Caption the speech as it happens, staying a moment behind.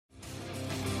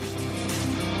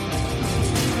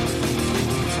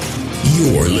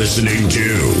You're listening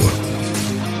to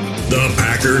the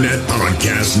Packernet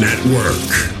Podcast Network.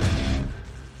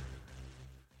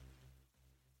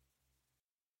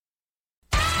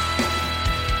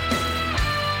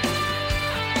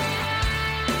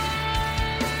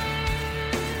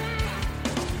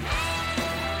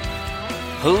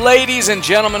 Ladies and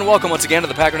gentlemen, welcome once again to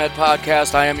the Packernet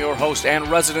Podcast. I am your host and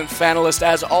resident fanalist,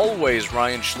 as always,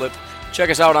 Ryan Schlip. Check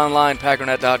us out online,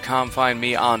 packernet.com. Find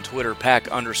me on Twitter,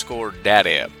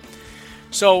 pack_daddy.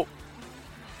 So,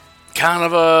 kind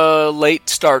of a late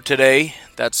start today.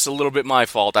 That's a little bit my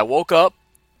fault. I woke up,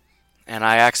 and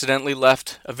I accidentally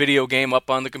left a video game up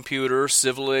on the computer,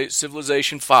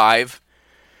 Civilization 5.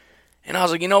 And I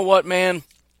was like, you know what, man?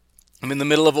 I'm in the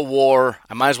middle of a war.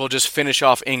 I might as well just finish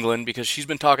off England because she's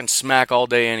been talking smack all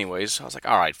day anyways. I was like,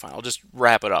 all right, fine. I'll just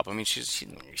wrap it up. I mean,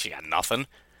 she got nothing.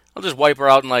 I'll just wipe her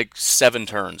out in like 7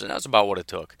 turns, and that's about what it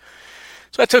took.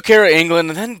 So I took care of England,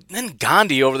 and then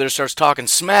Gandhi over there starts talking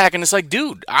smack, and it's like,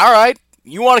 dude, all right,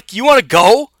 you want to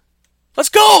go? Let's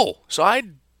go. So I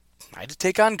had to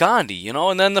take on Gandhi, you know,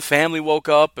 and then the family woke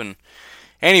up, and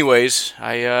anyways,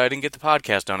 I didn't get the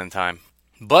podcast done in time,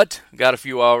 but got a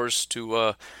few hours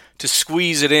to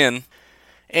squeeze it in,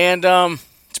 and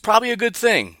it's probably a good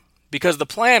thing. Because the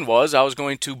plan was I was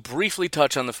going to briefly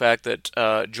touch on the fact that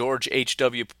George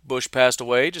H.W. Bush passed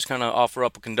away, just kind of offer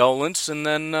up a condolence, and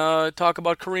then talk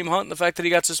about Kareem Hunt and the fact that he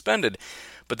got suspended.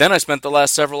 But then I spent the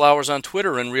last several hours on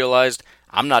Twitter and realized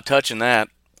I'm not touching that.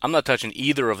 I'm not touching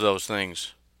either of those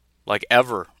things, like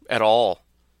ever, at all.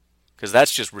 Because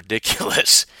that's just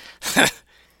ridiculous.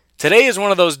 Today is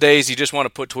one of those days you just want to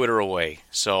put Twitter away.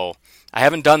 So I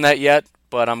haven't done that yet,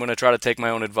 but I'm going to try to take my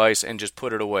own advice and just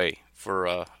put it away for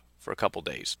a couple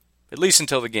days. At least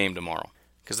until the game tomorrow.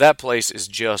 Because that place is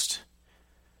just...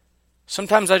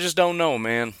 Sometimes I just don't know,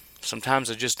 man. Sometimes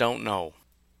I just don't know.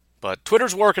 But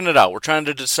Twitter's working it out. We're trying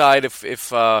to decide if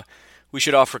we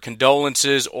should offer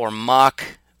condolences or mock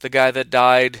the guy that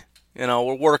died. You know,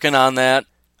 we're working on that.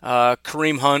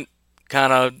 Kareem Hunt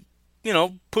kind of, you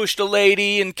know, pushed a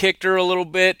lady and kicked her a little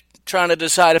bit. Trying to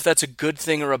decide if that's a good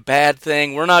thing or a bad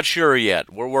thing. We're not sure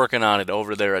yet. We're working on it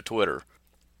over there at Twitter.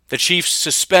 The Chiefs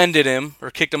suspended him,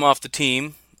 or kicked him off the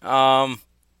team.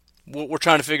 We're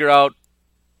trying to figure out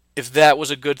if that was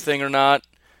a good thing or not.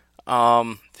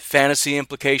 Fantasy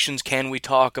implications, can we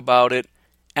talk about it?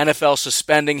 NFL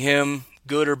suspending him,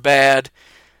 good or bad?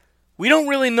 We don't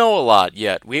really know a lot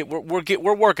yet. We're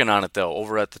working on it, though,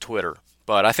 over at the Twitter.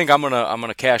 But I think I'm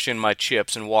gonna cash in my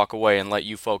chips and walk away and let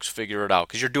you folks figure it out,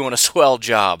 because you're doing a swell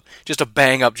job. Just a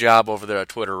bang-up job over there at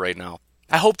Twitter right now.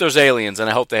 I hope there's aliens, and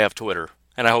I hope they have Twitter.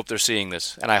 And I hope they're seeing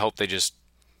this, and I hope they just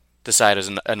decide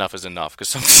enough is enough. Because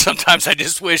sometimes I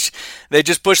just wish they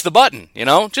just push the button, you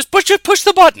know? Just push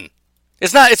the button.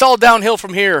 It's all downhill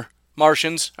from here,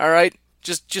 Martians, all right?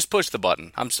 Just push the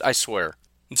button. I swear.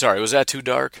 I'm sorry, was that too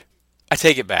dark? I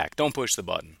take it back. Don't push the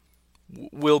button.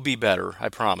 We'll be better, I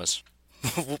promise.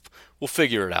 We'll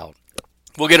figure it out.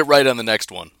 We'll get it right on the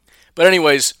next one. But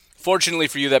anyways... Fortunately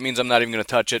for you, that means I'm not even going to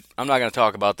touch it. I'm not going to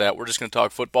talk about that. We're just going to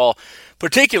talk football,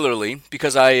 particularly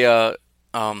because I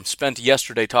spent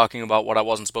yesterday talking about what I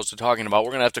wasn't supposed to be talking about.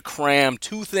 We're going to have to cram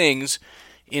 2 things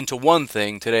into one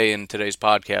thing today in today's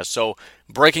podcast. So,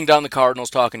 breaking down the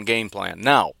Cardinals, talking game plan.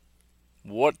 Now,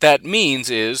 what that means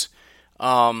is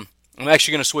I'm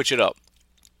actually going to switch it up.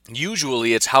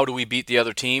 Usually, it's how do we beat the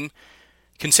other team.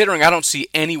 Considering I don't see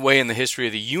any way in the history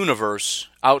of the universe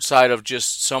outside of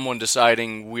just someone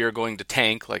deciding we are going to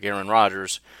tank, like Aaron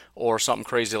Rodgers, or something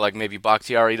crazy like maybe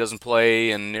Bakhtiari doesn't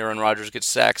play and Aaron Rodgers gets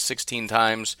sacked 16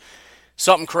 times.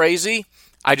 Something crazy,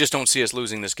 I just don't see us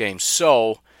losing this game.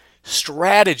 So,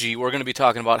 strategy, we're going to be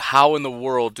talking about how in the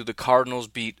world do the Cardinals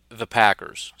beat the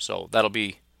Packers. So, that'll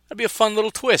be a fun little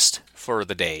twist for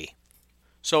the day.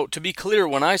 So, to be clear,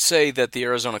 when I say that the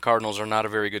Arizona Cardinals are not a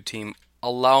very good team,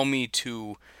 allow me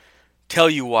to tell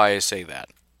you why I say that.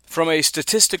 From a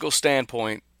statistical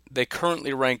standpoint, they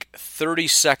currently rank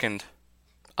 32nd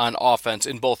on offense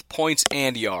in both points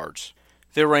and yards.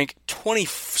 They rank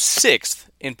 26th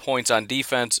in points on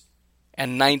defense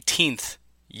and 19th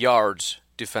yards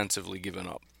defensively given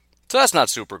up. So that's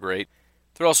not super great.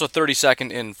 They're also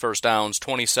 32nd in first downs,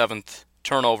 27th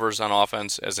turnovers on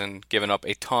offense, as in giving up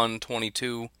a ton,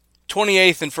 22.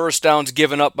 28th in first downs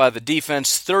given up by the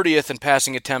defense, 30th in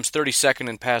passing attempts, 32nd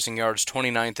in passing yards,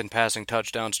 29th in passing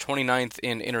touchdowns, 29th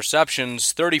in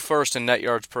interceptions, 31st in net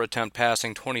yards per attempt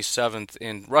passing, 27th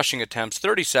in rushing attempts,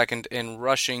 32nd in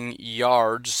rushing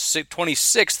yards,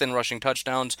 26th in rushing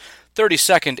touchdowns,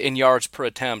 32nd in yards per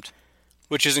attempt,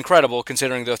 which is incredible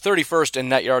considering they're 31st in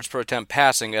net yards per attempt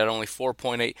passing at only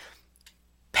 4.8.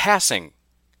 Passing.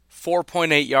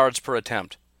 4.8 yards per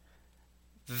attempt.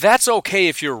 That's okay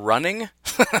if you're running.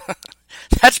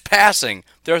 That's passing.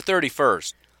 They're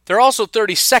 31st. They're also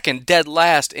 32nd, dead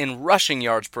last in rushing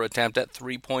yards per attempt at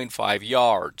 3.5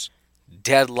 yards.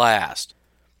 Dead last.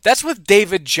 That's with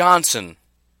David Johnson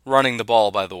running the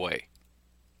ball, by the way.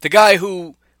 The guy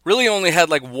who really only had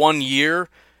like 1 year,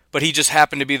 but he just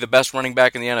happened to be the best running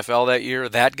back in the NFL that year.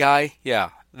 That guy? Yeah,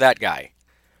 that guy.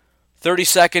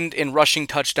 32nd in rushing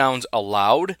touchdowns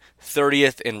allowed,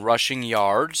 30th in rushing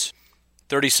yards,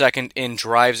 32nd in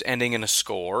drives ending in a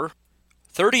score,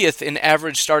 30th in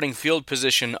average starting field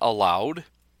position allowed,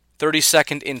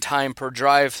 32nd in time per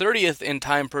drive, 30th in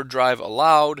time per drive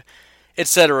allowed,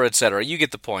 etc., etc. You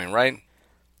get the point, right?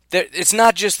 It's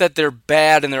not just that they're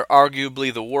bad and they're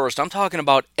arguably the worst. I'm talking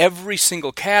about every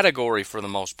single category for the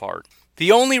most part.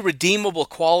 The only redeemable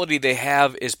quality they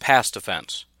have is pass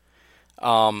defense.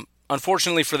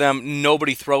 Unfortunately for them,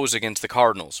 nobody throws against the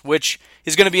Cardinals, which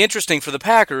is going to be interesting for the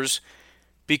Packers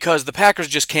because the Packers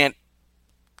just can't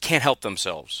help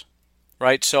themselves,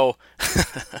 right? So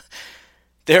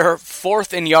they're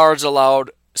 4th in yards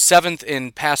allowed, 7th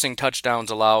in passing touchdowns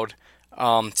allowed,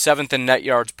 7th in net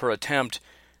yards per attempt,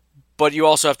 but you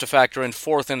also have to factor in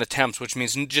 4th in attempts, which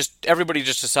means just everybody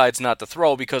just decides not to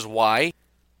throw because why?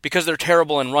 Because they're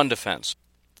terrible in run defense.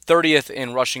 30th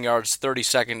in rushing yards,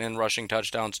 32nd in rushing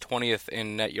touchdowns, 20th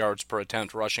in net yards per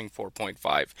attempt, rushing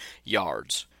 4.5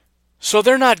 yards. So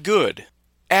they're not good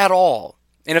at all.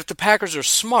 And if the Packers are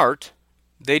smart,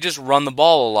 they just run the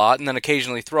ball a lot and then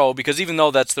occasionally throw, because even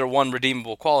though that's their one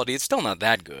redeemable quality, it's still not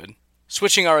that good.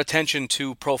 Switching our attention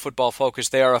to Pro Football Focus,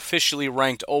 they are officially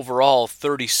ranked overall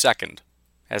 32nd,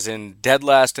 as in dead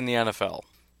last in the NFL.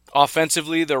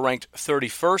 Offensively, they're ranked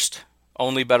 31st,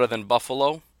 only better than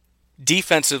Buffalo.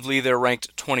 Defensively, they're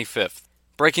ranked 25th.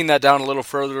 Breaking that down a little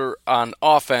further on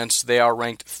offense, they are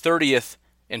ranked 30th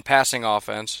in passing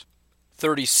offense,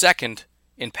 32nd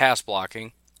in pass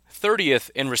blocking, 30th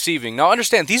in receiving. Now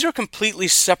understand, these are completely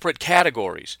separate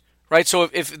categories, right? So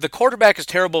if the quarterback is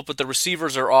terrible but the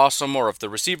receivers are awesome, or if the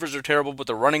receivers are terrible but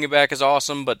the running back is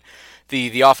awesome but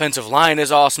the offensive line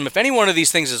is awesome, if any one of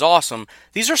these things is awesome,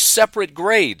 these are separate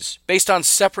grades based on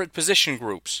separate position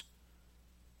groups.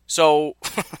 So,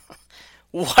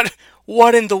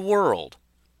 what in the world?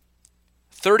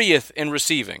 30th in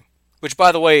receiving, which,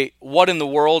 by the way, what in the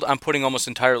world I'm putting almost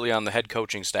entirely on the head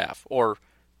coaching staff, or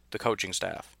the coaching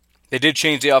staff. They did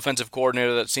change the offensive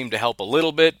coordinator. That seemed to help a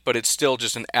little bit, but it's still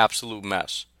just an absolute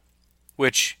mess.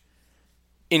 Which,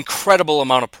 incredible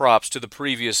amount of props to the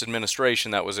previous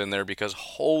administration that was in there, because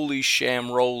holy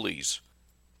shamrolies.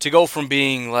 To go from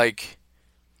being, like,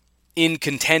 in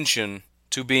contention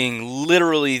to being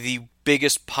literally the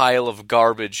biggest pile of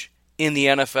garbage in the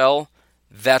NFL,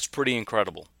 that's pretty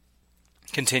incredible.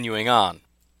 Continuing on.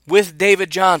 With David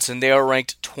Johnson, they are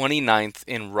ranked 29th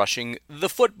in rushing the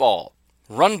football.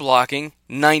 Run blocking,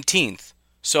 19th.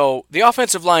 So the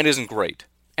offensive line isn't great.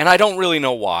 And I don't really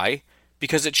know why,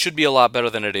 because it should be a lot better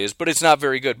than it is, but it's not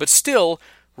very good. But still,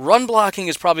 run blocking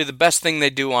is probably the best thing they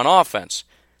do on offense.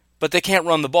 But they can't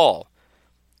run the ball.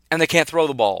 And they can't throw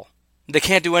the ball. They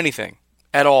can't do anything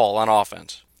at all on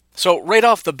offense. So right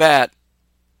off the bat,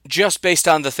 just based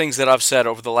on the things that I've said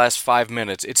over the last 5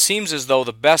 minutes, it seems as though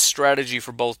the best strategy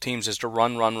for both teams is to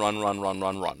run.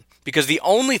 Because the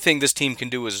only thing this team can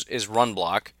do is run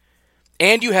block,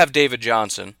 and you have David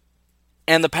Johnson,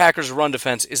 and the Packers' run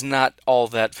defense is not all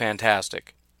that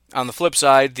fantastic. On the flip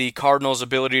side, the Cardinals'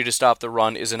 ability to stop the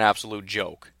run is an absolute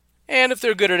joke. And if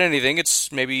they're good at anything,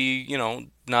 it's maybe,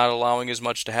 not allowing as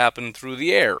much to happen through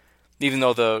the air, even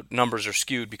though the numbers are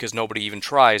skewed because nobody even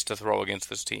tries to throw against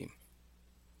this team.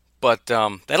 But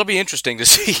that'll be interesting to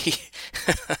see.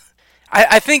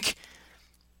 I think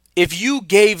if you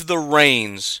gave the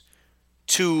reins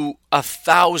to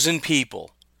 1,000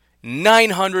 people,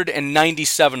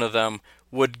 997 of them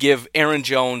would give Aaron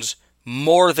Jones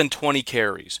more than 20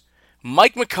 carries.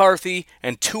 Mike McCarthy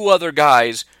and 2 other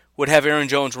guys would have Aaron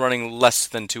Jones running less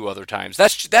than 2 other times.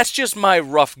 That's just my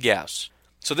rough guess.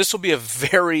 So this will be a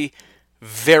very,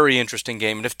 very interesting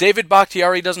game. And if David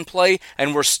Bakhtiari doesn't play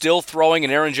and we're still throwing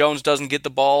and Aaron Jones doesn't get the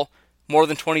ball more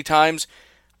than 20 times,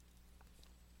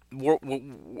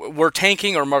 we're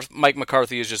tanking, or Mike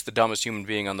McCarthy is just the dumbest human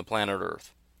being on the planet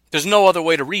Earth. There's no other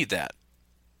way to read that.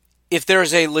 If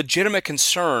there's a legitimate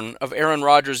concern of Aaron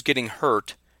Rodgers getting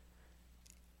hurt,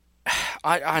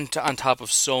 on top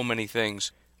of so many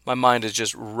things, my mind is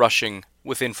just rushing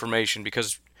with information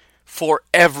because for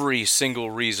every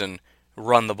single reason,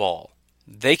 run the ball.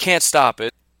 They can't stop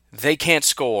it. They can't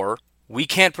score. We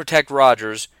can't protect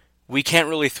Rodgers. We can't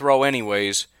really throw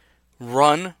anyways.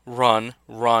 Run, run,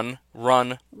 run,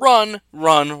 run, run,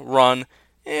 run, run.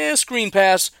 Screen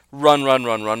pass, run, run,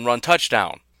 run, run, run,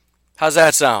 touchdown. How's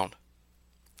that sound?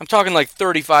 I'm talking like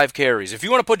 35 carries. If you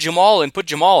want to put Jamal in, put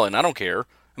Jamal in. I don't care.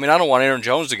 I mean, I don't want Aaron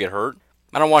Jones to get hurt.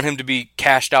 I don't want him to be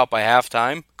cashed out by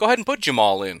halftime. Go ahead and put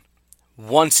Jamal in.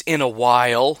 Once in a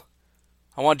while,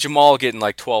 I want Jamal getting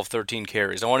like 12, 13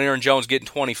 carries. I want Aaron Jones getting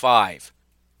 25.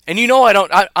 And you know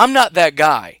I'm not that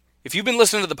guy. If you've been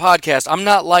listening to the podcast, I'm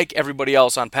not like everybody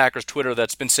else on Packers Twitter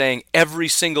that's been saying every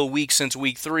single week since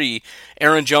week 3,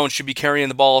 Aaron Jones should be carrying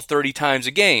the ball 30 times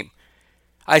a game.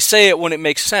 I say it when it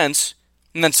makes sense,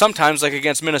 and then sometimes, like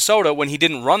against Minnesota, when he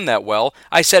didn't run that well,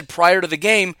 I said prior to the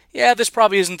game, yeah, this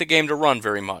probably isn't the game to run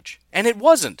very much. And it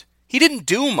wasn't. He didn't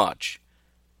do much.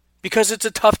 Because it's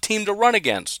a tough team to run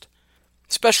against.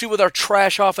 Especially with our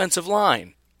trash offensive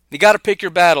line. You got to pick your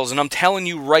battles, and I'm telling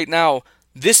you right now,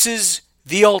 this is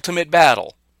the ultimate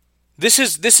battle. This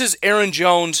is Aaron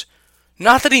Jones.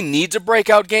 Not that he needs a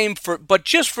breakout game, but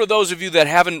just for those of you that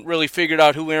haven't really figured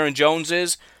out who Aaron Jones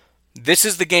is, this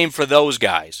is the game for those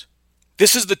guys.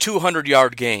 This is the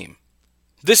 200-yard game.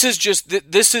 This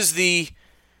is the...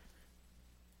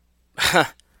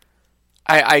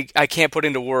 I can't put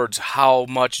into words how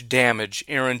much damage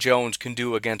Aaron Jones can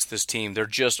do against this team. There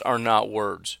just are not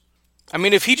words. I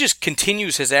mean, if he just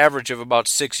continues his average of about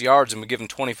 6 yards and we give him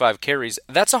 25 carries,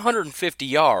 that's 150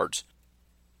 yards.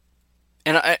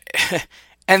 And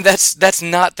that's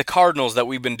not the Cardinals that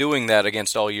we've been doing that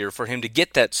against all year, for him to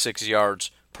get that 6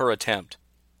 yards per attempt.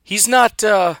 He's not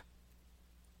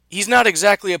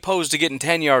exactly opposed to getting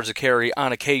 10 yards a carry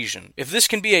on occasion. If this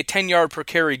can be a 10-yard per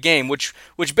carry game, which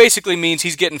basically means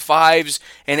he's getting 5s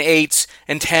and 8s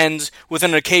and 10s with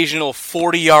an occasional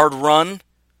 40-yard run,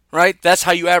 right? That's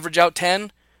how you average out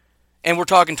 10. And we're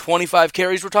talking 25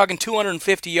 carries. We're talking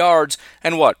 250 yards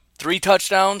and what? 3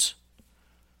 touchdowns?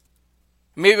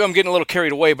 Maybe I'm getting a little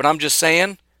carried away, but I'm just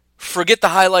saying, forget the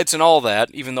highlights and all that,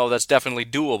 even though that's definitely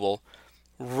doable.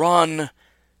 Run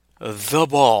the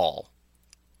ball.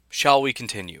 Shall we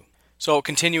continue? So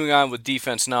continuing on with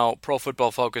defense now, Pro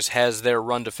Football Focus has their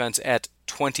run defense at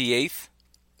 28th.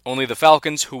 Only the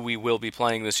Falcons, who we will be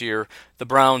playing this year, the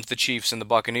Browns, the Chiefs, and the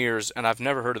Buccaneers, and I've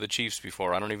never heard of the Chiefs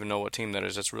before. I don't even know what team that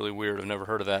is. That's really weird. I've never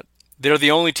heard of that. They're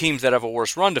the only teams that have a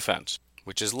worse run defense,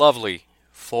 which is lovely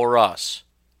for us.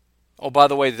 Oh, by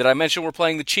the way, did I mention we're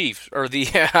playing the Chiefs? Or the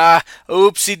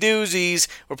oopsie doozies,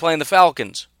 we're playing the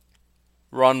Falcons.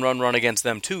 Run against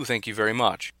them too, thank you very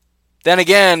much. Then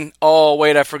again, oh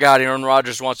wait, I forgot, Aaron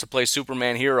Rodgers wants to play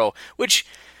Superman Hero, which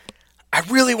I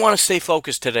really want to stay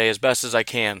focused today as best as I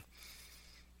can.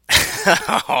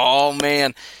 Oh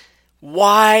man,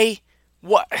 why?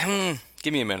 What?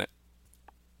 Give me a minute.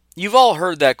 You've all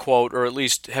heard that quote, or at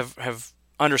least have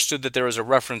understood that there is a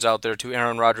reference out there to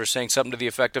Aaron Rodgers saying something to the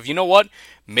effect of, you know what,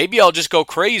 maybe I'll just go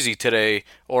crazy today,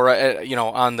 or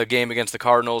on the game against the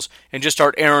Cardinals, and just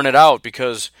start airing it out,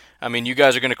 because, I mean, you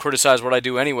guys are going to criticize what I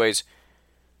do anyways.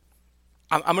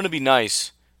 I'm going to be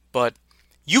nice, but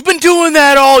you've been doing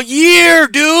that all year,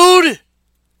 dude!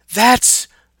 That's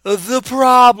the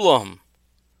problem.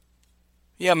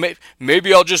 Yeah,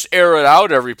 maybe I'll just air it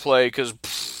out every play, because,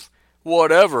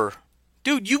 whatever.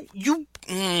 Dude,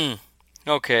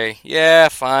 Okay, yeah,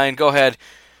 fine, go ahead.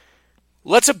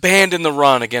 Let's abandon the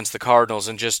run against the Cardinals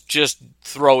and just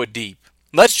throw it deep.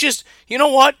 Let's just, you know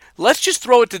what? Let's just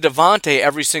throw it to Devontae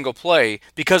every single play,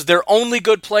 because their only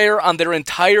good player on their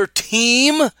entire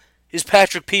team is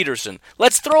Patrick Peterson.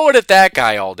 Let's throw it at that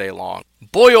guy all day long.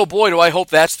 Boy, oh boy, do I hope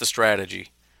that's the strategy.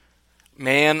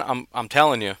 Man, I'm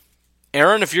telling you.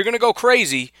 Aaron, if you're going to go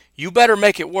crazy, you better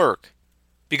make it work.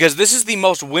 Because this is the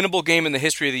most winnable game in the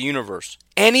history of the universe.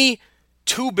 Any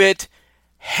 2-bit,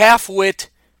 half-wit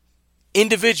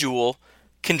individual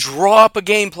can draw up a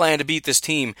game plan to beat this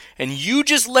team, and you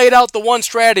just laid out the one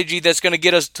strategy that's going to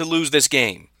get us to lose this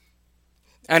game.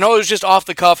 I know it was just off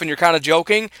the cuff and you're kind of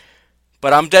joking,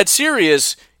 but I'm dead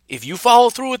serious. If you follow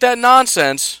through with that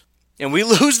nonsense and we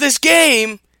lose this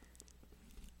game,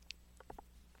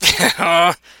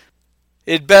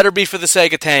 it better be for the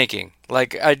sake of tanking.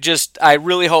 Like, I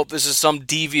really hope this is some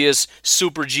devious,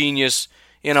 super genius,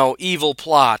 evil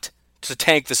plot to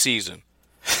tank the season.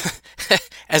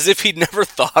 As if he'd never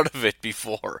thought of it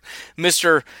before.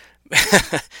 Mr.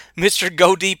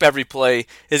 Go Deep every play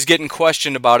is getting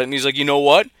questioned about it, and he's like, you know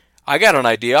what? I got an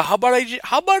idea. How about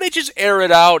I just air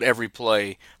it out every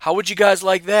play? How would you guys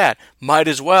like that? Might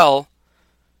as well.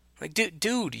 Like,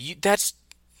 dude, that's...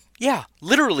 Yeah,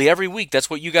 literally every week, that's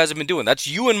what you guys have been doing. That's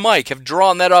you and Mike have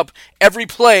drawn that up every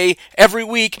play, every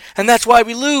week, and that's why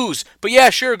we lose. But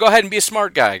yeah, sure, go ahead and be a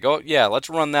smart guy. Let's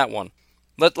run that one.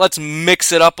 Let's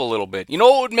mix it up a little bit. You know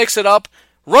what would mix it up?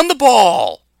 Run the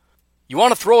ball. You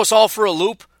want to throw us all for a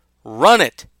loop? Run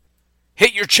it.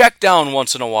 Hit your check down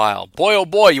once in a while. Boy, oh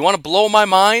boy, you want to blow my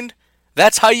mind?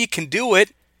 That's how you can do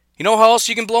it. You know how else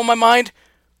you can blow my mind?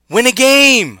 Win a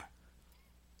game.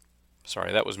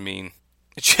 Sorry, that was mean.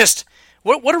 It's just,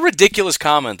 what a ridiculous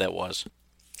comment that was.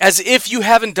 As if you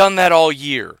haven't done that all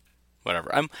year.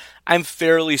 Whatever. I'm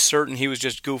fairly certain he was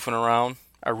just goofing around.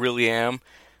 I really am.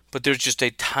 But there's just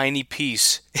a tiny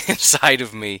piece inside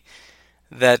of me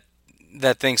that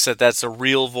thinks that that's a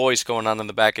real voice going on in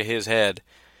the back of his head,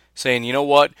 saying, you know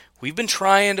what, we've been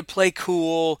trying to play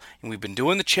cool, and we've been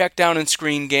doing the check down and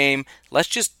screen game. Let's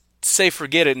just say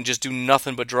forget it and just do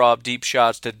nothing but draw up deep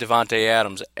shots to Devontae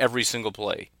Adams every single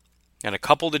play. And a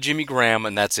couple to Jimmy Graham,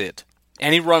 and that's it.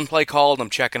 Any run play called, I'm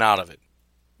checking out of it.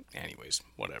 Anyways,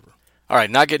 whatever. All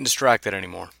right, not getting distracted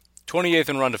anymore. 28th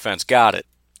in run defense, got it.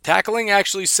 Tackling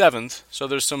actually 7th, so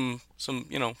there's some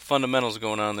fundamentals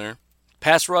going on there.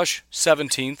 Pass rush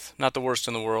 17th, not the worst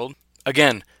in the world.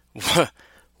 Again,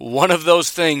 one of those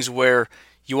things where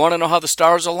you want to know how the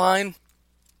stars align?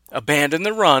 Abandon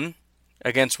the run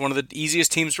against one of the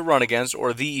easiest teams to run against,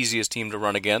 or the easiest team to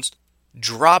run against.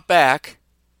 Drop back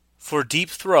for deep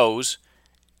throws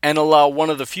and allow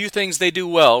one of the few things they do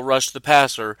well, rush the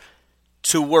passer,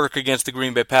 to work against the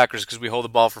Green Bay Packers because we hold the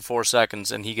ball for 4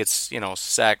 seconds and he gets,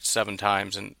 sacked 7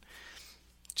 times. And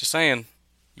just saying,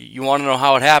 you want to know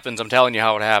how it happens, I'm telling you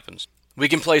how it happens. We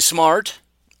can play smart,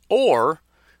 or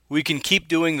we can keep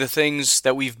doing the things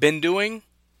that we've been doing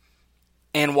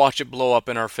and watch it blow up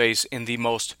in our face in the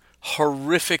most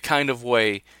horrific kind of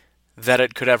way that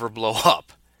it could ever blow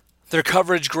up. Their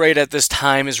coverage grade at this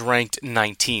time is ranked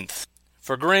 19th.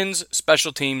 For grins,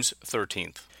 special teams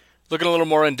 13th. Looking a little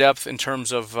more in depth in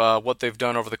terms of what they've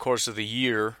done over the course of the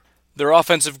year, their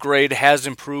offensive grade has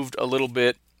improved a little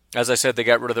bit. As I said, they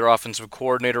got rid of their offensive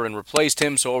coordinator and replaced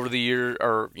him, so over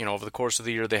the course of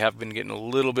the year, they have been getting a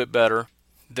little bit better.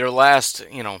 Their last,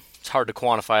 it's hard to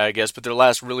quantify, I guess, but their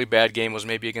last really bad game was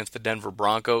maybe against the Denver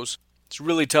Broncos. It's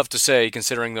really tough to say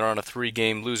considering they're on a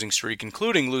 3-game losing streak,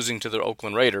 including losing to the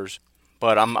Oakland Raiders.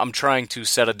 But I'm trying to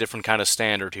set a different kind of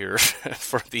standard here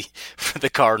for the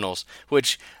Cardinals,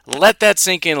 which let that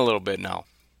sink in a little bit now.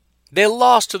 They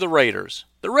lost to the Raiders.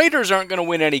 The Raiders aren't going to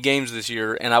win any games this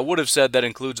year, and I would have said that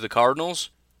includes the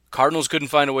Cardinals. Cardinals couldn't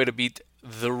find a way to beat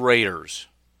the Raiders,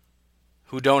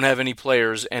 who don't have any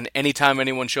players, and anytime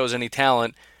anyone shows any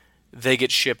talent, they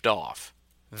get shipped off.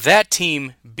 That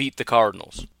team beat the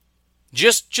Cardinals.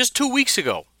 Just 2 weeks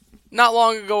ago. Not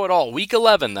long ago at all. Week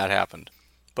 11 that happened.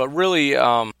 But really,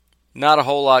 not a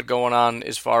whole lot going on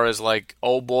as far as like,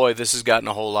 oh boy, this has gotten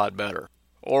a whole lot better.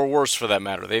 Or worse for that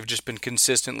matter. They've just been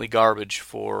consistently garbage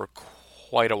for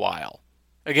quite a while.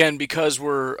 Again, because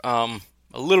we're a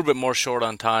little bit more short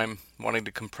on time, wanting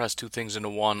to compress 2 things into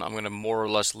one, I'm going to more or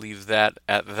less leave that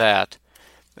at that.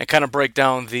 And kind of break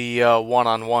down the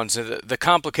one-on-ones. The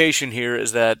complication here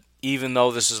is that even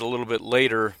though this is a little bit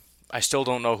later, I still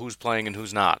don't know who's playing and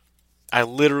who's not. I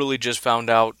literally just found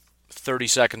out 30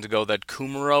 seconds ago that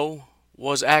Kumaro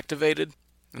was activated,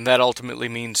 and that ultimately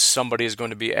means somebody is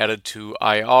going to be added to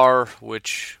IR,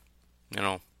 which,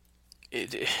 I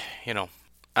don't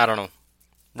know.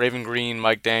 Raven Green,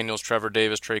 Mike Daniels, Trevor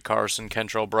Davis, Trey Carson,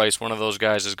 Kentrell Bryce, one of those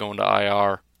guys is going to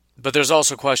IR. But there's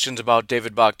also questions about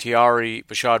David Bakhtiari,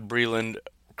 Bashaud Breeland,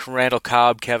 Randall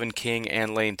Cobb, Kevin King,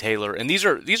 and Lane Taylor, and these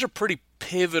are pretty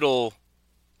pivotal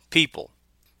people.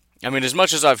 I mean, as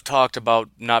much as I've talked about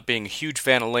not being a huge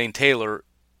fan of Lane Taylor,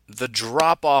 the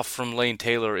drop-off from Lane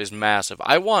Taylor is massive.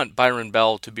 I want Byron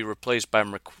Bell to be replaced by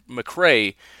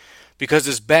McCray because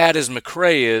as bad as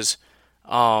McCray is,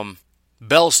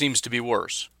 Bell seems to be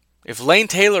worse. If Lane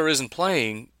Taylor isn't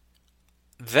playing,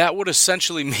 that would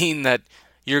essentially mean that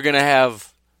you're going to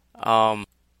have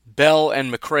Bell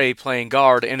and McCray playing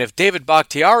guard, and if David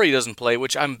Bakhtiari doesn't play,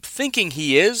 which I'm thinking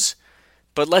he is,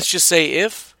 but let's just say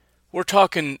if, we're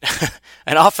talking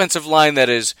an offensive line that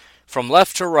is from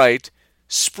left to right,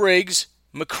 Spriggs,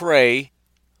 McCray,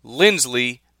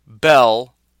 Lindsley,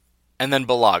 Bell, and then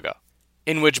Bulaga.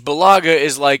 In which Bulaga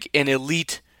is like an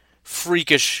elite,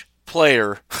 freakish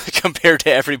player compared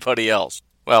to everybody else.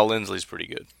 Well, Lindsley's pretty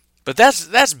good. But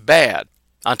that's bad.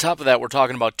 On top of that, we're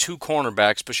talking about 2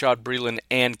 cornerbacks, Bashaud Breeland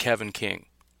and Kevin King.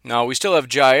 Now, we still have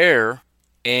Jair,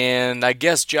 and I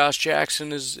guess Josh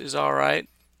Jackson is all right.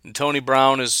 And Tony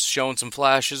Brown is showing some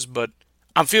flashes, but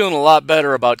I'm feeling a lot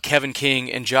better about Kevin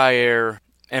King and Jair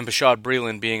and Bashaud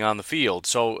Breeland being on the field.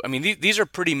 So, I mean, these are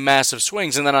pretty massive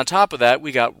swings. And then on top of that,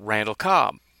 we got Randall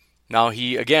Cobb. Now,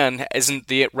 he, again, isn't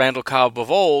the Randall Cobb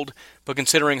of old, but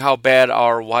considering how bad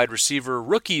our wide receiver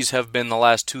rookies have been the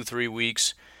last 2-3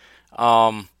 weeks,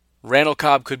 Randall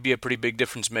Cobb could be a pretty big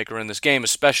difference maker in this game,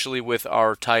 especially with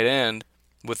our tight end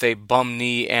with a bum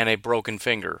knee and a broken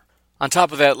finger. On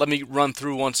top of that, let me run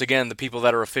through once again the people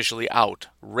that are officially out.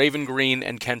 Raven Green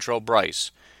and Kentrell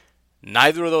Bryce.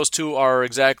 Neither of those two are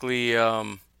exactly,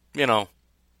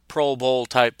 Pro Bowl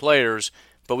type players,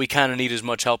 but we kind of need as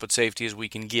much help at safety as we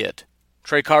can get.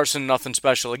 Trey Carson, nothing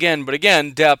special again, but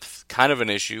again, depth, kind of an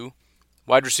issue.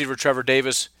 Wide receiver Trevor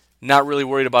Davis, not really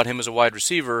worried about him as a wide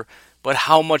receiver, but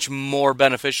how much more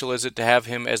beneficial is it to have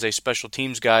him as a special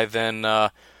teams guy than,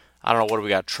 what do we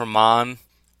got, Tremont?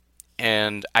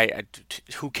 And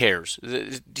who cares?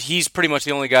 He's pretty much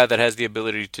the only guy that has the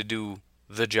ability to do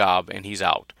the job, and he's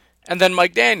out. And then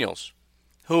Mike Daniels,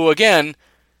 who, again,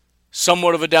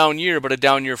 somewhat of a down year, but a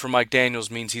down year for Mike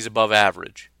Daniels means he's above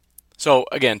average. So,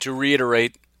 again, to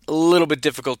reiterate, a little bit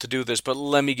difficult to do this, but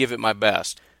let me give it my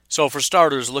best. So, for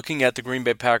starters, looking at the Green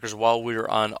Bay Packers while we're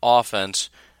on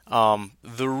offense,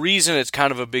 the reason it's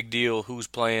kind of a big deal who's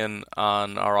playing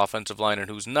on our offensive line and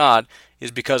who's not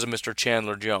is because of Mr.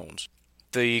 Chandler Jones.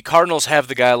 The Cardinals have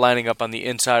the guy lining up on the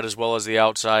inside as well as the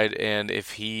outside, and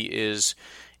if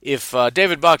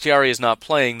David Bakhtiari is not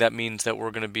playing, that means that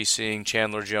we're going to be seeing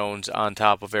Chandler Jones on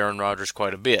top of Aaron Rodgers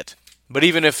quite a bit. But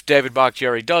even if David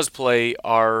Bakhtiari does play,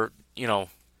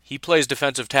 he plays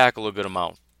defensive tackle a good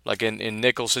amount. Like in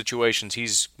nickel situations,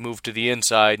 he's moved to the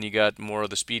inside, and you got more of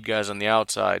the speed guys on the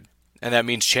outside. And that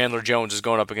means Chandler Jones is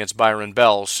going up against Byron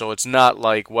Bell. So it's not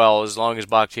like, well, as long as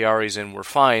Bakhtiari's in, we're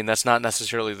fine. That's not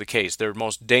necessarily the case. They're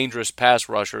most dangerous pass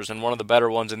rushers, and one of the better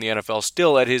ones in the NFL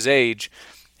still at his age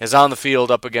is on the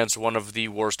field up against one of the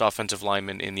worst offensive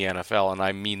linemen in the NFL, and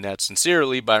I mean that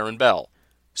sincerely, Byron Bell.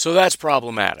 So that's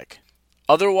problematic.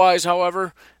 Otherwise,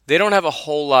 however, they don't have a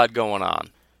whole lot going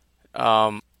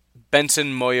on.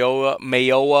 Benson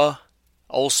Mayowa,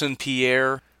 Olsen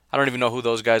Pierre, I don't even know who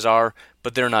those guys are,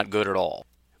 but they're not good at all.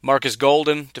 Marcus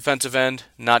Golden, defensive end,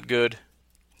 not good.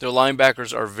 Their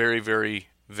linebackers are very, very,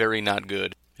 very not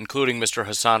good, including Mr.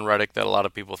 Hassan Reddick that a lot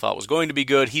of people thought was going to be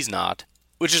good. He's not,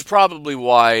 which is probably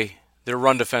why their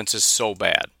run defense is so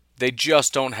bad. They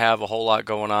just don't have a whole lot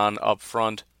going on up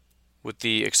front, with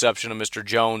the exception of Mr.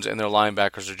 Jones, and their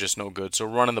linebackers are just no good. So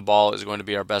running the ball is going to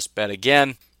be our best bet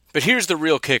again. But here's the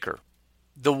real kicker.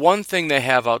 The one thing they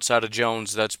have outside of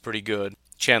Jones that's pretty good,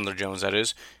 Chandler Jones that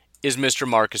is Mr.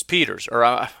 Marcus Peters. Or,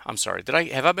 I'm sorry,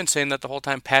 have I been saying that the whole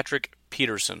time? Patrick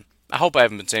Peterson. I hope I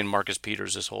haven't been saying Marcus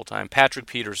Peters this whole time. Patrick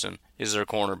Peterson is their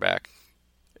cornerback.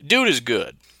 Dude is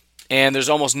good. And there's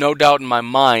almost no doubt in my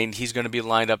mind he's going to be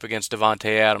lined up against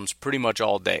Davante Adams pretty much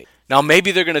all day. Now,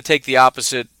 maybe they're going to take the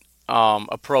opposite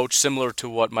approach, similar to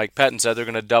what Mike Pettin said. They're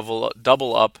going to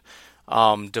double up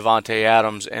Davante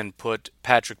Adams and put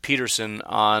Patrick Peterson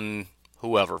on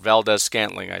whoever, Valdez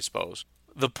Scantling, I suppose.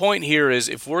 The point here is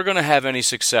if we're going to have any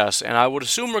success, and I would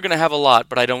assume we're going to have a lot,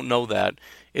 but I don't know that,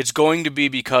 it's going to be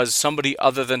because somebody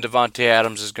other than Davante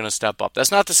Adams is going to step up.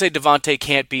 That's not to say Davante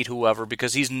can't beat whoever,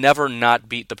 because he's never not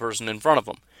beat the person in front of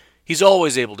him. He's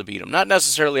always able to beat him. Not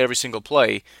necessarily every single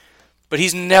play, but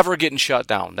he's never getting shut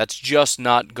down. That's just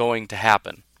not going to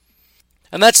happen.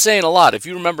 And that's saying a lot. If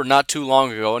you remember not too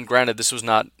long ago, and granted this was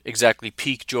not exactly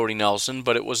peak Jordy Nelson,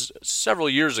 but it was several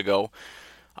years ago,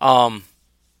 the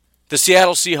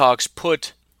Seattle Seahawks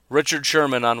put Richard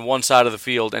Sherman on one side of the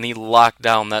field, and he locked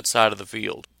down that side of the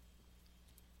field.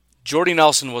 Jordy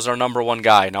Nelson was our number one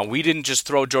guy. Now, we didn't just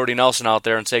throw Jordy Nelson out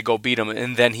there and say, go beat him,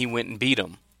 and then he went and beat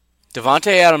him.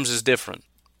 Davante Adams is different.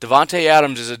 Davante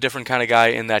Adams is a different kind of guy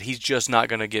in that he's just not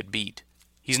going to get beat.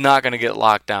 He's not going to get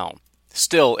locked down.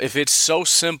 Still, if it's so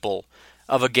simple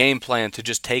of a game plan to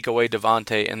just take away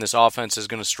Davante and this offense is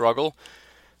going to struggle,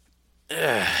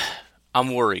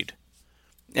 I'm worried.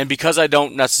 And because I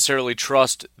don't necessarily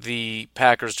trust the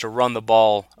Packers to run the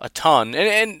ball a ton,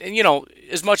 and you know,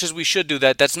 as much as we should do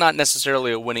that, that's not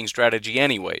necessarily a winning strategy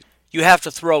anyway. You have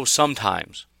to throw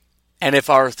sometimes. And if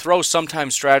our throw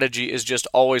sometimes strategy is just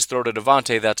always throw to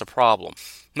Davante, that's a problem.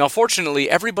 Now, fortunately,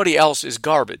 everybody else is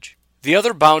garbage. The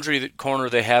other boundary corner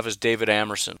they have is David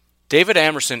Amerson. David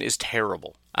Amerson is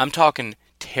terrible. I'm talking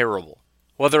terrible.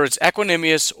 Whether it's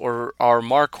Equanimous or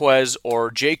Marquez or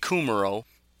Jay Kumaro,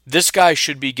 this guy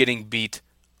should be getting beat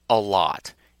a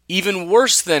lot. Even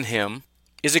worse than him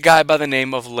is a guy by the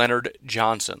name of Leonard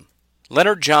Johnson.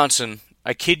 Leonard Johnson,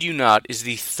 I kid you not, is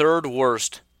the third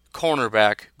worst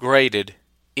cornerback graded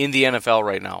in the NFL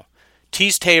right now.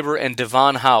 Tease Tabor and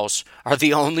Devon House are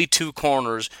the only two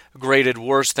corners graded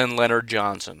worse than Leonard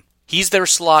Johnson. He's their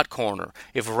slot corner.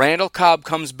 If Randall Cobb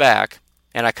comes back,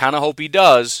 and I kind of hope he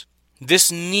does,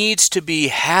 This has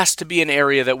to be an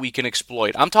area that we can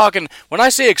exploit. I'm talking, when I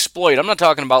say exploit, I'm not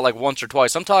talking about like once or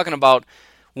twice. I'm talking about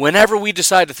whenever we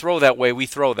decide to throw that way, we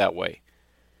throw that way.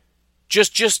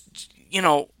 Just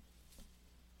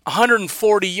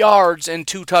 140 yards and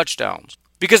 2 touchdowns.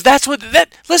 Because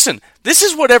listen, this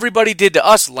is what everybody did to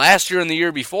us last year and the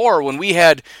year before when we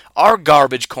had our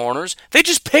garbage corners. They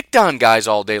just picked on guys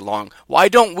all day long. Why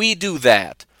don't we do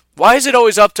that? Why is it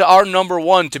always up to our number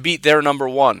one to beat their number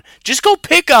one? Just go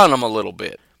pick on them a little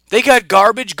bit. They got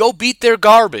garbage, go beat their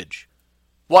garbage.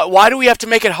 Why do we have to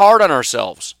make it hard on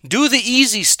ourselves? Do the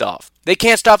easy stuff. They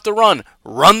can't stop the run.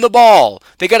 Run the ball.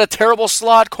 They got a terrible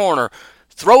slot corner.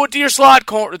 Throw it to your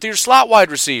slot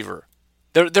wide receiver.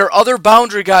 Their other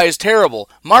boundary guy is terrible.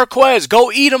 Marquez,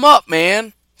 go eat him up,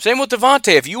 man. Same with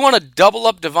Devontae. If you want to double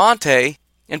up Devontae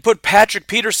and put Patrick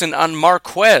Peterson on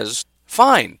Marquez,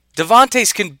 fine.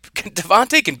 Devontae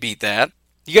can beat that.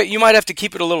 You might have to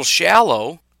keep it a little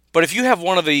shallow, but if you have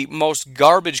one of the most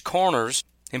garbage corners,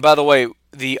 and by the way,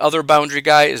 the other boundary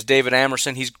guy is David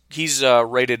Amerson. He's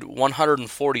rated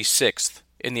 146th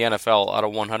in the NFL out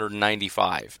of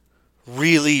 195.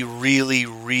 Really, really,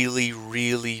 really,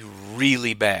 really,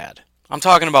 really bad. I'm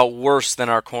talking about worse than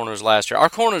our corners last year. Our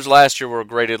corners last year were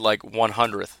graded like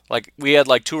 100th. Like we had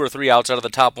like 2 or 3 outside of the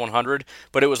top 100,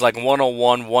 but it was like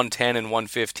 101, 110, and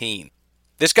 115.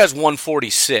 This guy's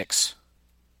 146.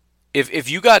 If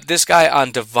you got this guy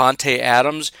on Davante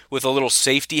Adams with a little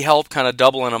safety help, kind of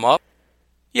doubling him up,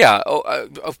 yeah,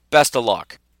 best of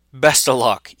luck. Best of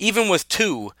luck. Even with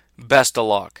 2, best of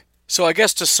luck. So I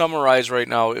guess to summarize right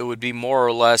now, it would be more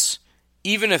or less,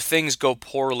 even if things go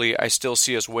poorly, I still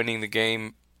see us winning the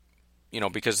game,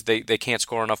 because they can't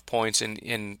score enough points.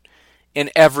 In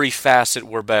every facet,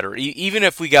 we're better. Even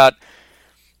if we got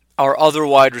our other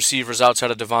wide receivers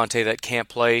outside of Devontae that can't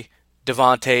play,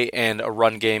 Devontae and a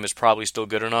run game is probably still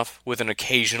good enough with an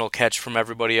occasional catch from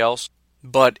everybody else.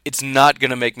 But it's not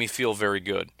going to make me feel very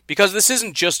good. Because this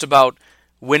isn't just about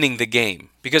winning the game.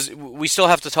 Because we still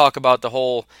have to talk about the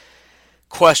whole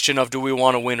question of do we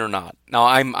want to win or not. Now,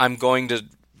 I'm going to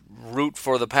root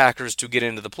for the Packers to get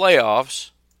into the playoffs,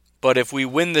 but if we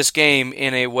win this game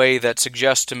in a way that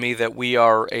suggests to me that we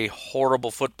are a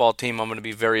horrible football team, I'm going to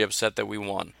be very upset that we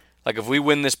won. Like if we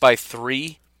win this by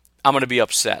 3, I'm going to be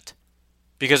upset.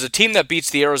 Because a team that beats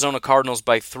the Arizona Cardinals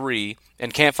by 3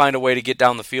 and can't find a way to get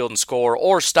down the field and score,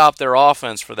 or stop their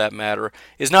offense for that matter,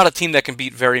 is not a team that can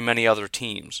beat very many other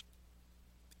teams.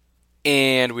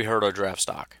 And we hurt our draft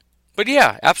stock. But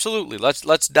yeah, absolutely.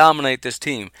 Let's dominate this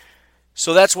team.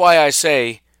 So that's why I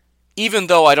say, even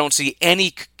though I don't see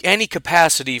any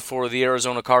capacity for the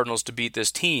Arizona Cardinals to beat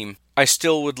this team, I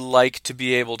still would like to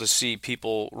be able to see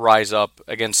people rise up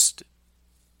against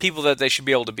people that they should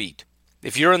be able to beat.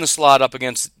 If you're in the slot up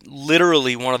against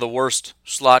literally one of the worst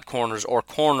slot corners or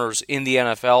corners in the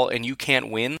NFL and you can't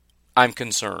win, I'm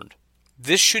concerned.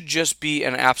 This should just be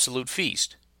an absolute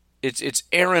feast. It's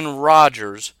Aaron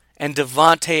Rodgers and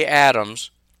Davante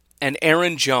Adams, and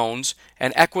Aaron Jones,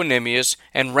 and Equanimous,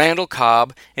 and Randall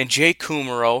Cobb, and Jay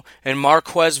Kumerow, and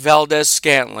Marquez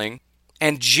Valdez-Scantling,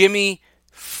 and Jimmy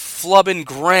Flubbin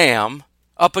Graham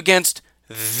up against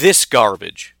this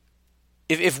garbage.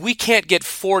 If we can't get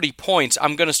 40 points,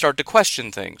 I'm going to start to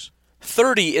question things.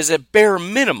 30 is a bare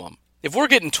minimum. If we're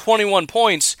getting 21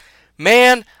 points,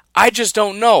 man, I just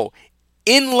don't know.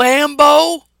 In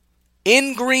Lambeau?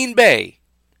 In Green Bay?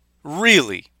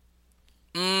 Really?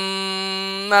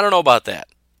 I don't know about that.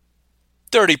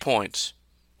 30 points.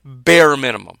 Bare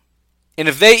minimum. And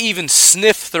if they even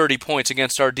sniff 30 points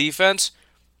against our defense,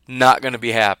 not going to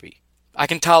be happy. I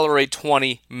can tolerate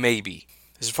 20, maybe.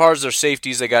 As far as their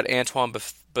safeties, they got Antoine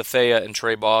Bethea and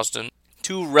Trey Boston.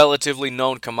 2 relatively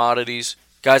known commodities.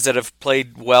 Guys that have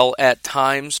played well at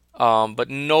times. But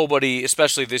nobody,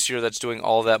 especially this year, that's doing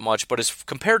all that much. But as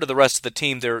compared to the rest of the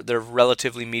team, they're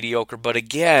relatively mediocre. But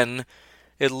again,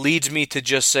 it leads me to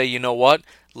just say, you know what?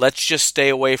 Let's just stay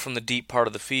away from the deep part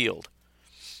of the field.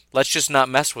 Let's just not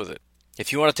mess with it.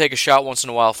 If you want to take a shot once in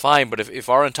a while, fine. But if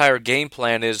our entire game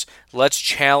plan is let's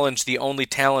challenge the only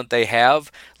talent they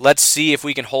have, let's see if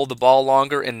we can hold the ball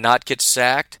longer and not get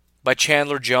sacked by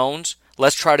Chandler Jones.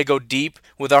 Let's try to go deep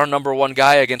with our number 1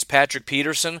 guy against Patrick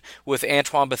Peterson with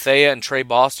Antoine Bethea and Trey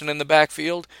Boston in the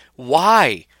backfield.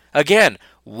 Why? Again,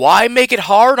 why make it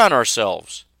hard on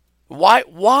ourselves?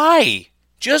 Why?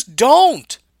 Just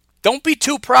don't. Don't be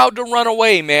too proud to run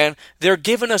away, man. They're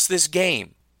giving us this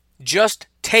game. Just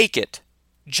take it.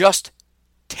 Just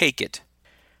take it.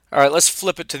 All right, let's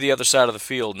flip it to the other side of the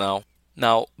field now.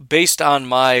 Now, based on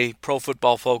my Pro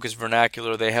Football Focus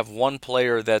vernacular, they have 1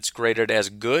 player that's graded as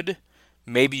good.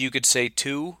 Maybe you could say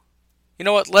 2 You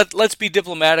know what? Let's be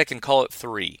diplomatic and call it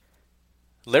 3.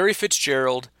 Larry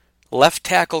Fitzgerald, left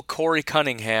tackle Corey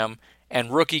Cunningham,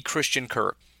 and rookie Christian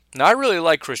Kirk. Now, I really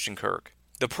like Christian Kirk.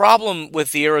 The problem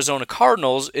with the Arizona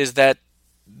Cardinals is that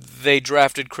they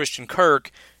drafted Christian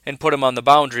Kirk and put him on the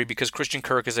boundary because Christian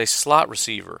Kirk is a slot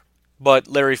receiver. But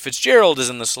Larry Fitzgerald is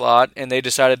in the slot, and they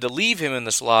decided to leave him in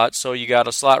the slot, so you got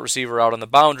a slot receiver out on the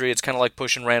boundary. It's kind of like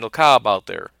pushing Randall Cobb out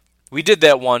there. We did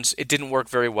that once. It didn't work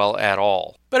very well at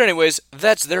all. But anyways,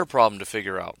 that's their problem to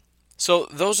figure out. So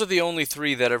those are the only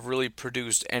 3 that have really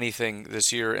produced anything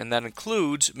this year, and that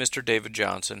includes Mr. David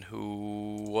Johnson,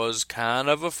 who was kind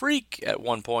of a freak at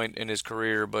one point in his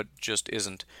career, but just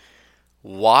isn't.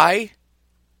 Why?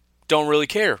 Don't really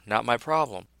care. Not my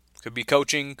problem. Could be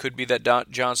coaching, could be that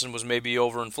Johnson was maybe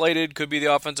overinflated, could be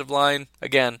the offensive line.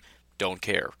 Again, don't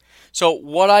care. So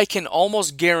what I can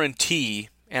almost guarantee,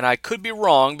 and I could be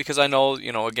wrong because I know,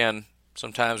 again,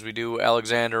 sometimes we do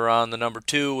Alexander on the number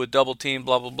 2 with double team,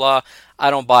 blah, blah, blah.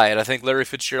 I don't buy it. I think Larry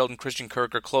Fitzgerald and Christian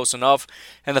Kirk are close enough,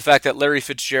 and the fact that Larry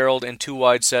Fitzgerald in 2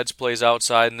 wide sets plays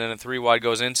outside and then a 3 wide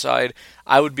goes inside,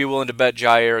 I would be willing to bet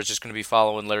Jair is just going to be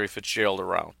following Larry Fitzgerald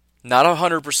around. Not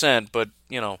 100%, but,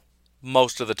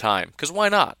 most of the time. Because why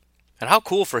not? And how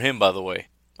cool for him, by the way.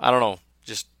 I don't know.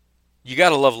 Just, you got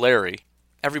to love Larry.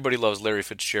 Everybody loves Larry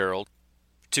Fitzgerald.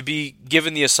 To be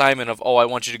given the assignment of, I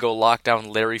want you to go lock down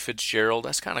Larry Fitzgerald,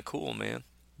 that's kind of cool, man.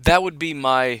 That would be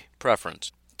my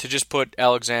preference. To just put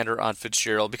Alexander on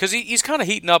Fitzgerald. Because he's kind of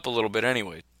heating up a little bit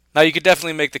anyway. Now, you could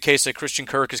definitely make the case that Christian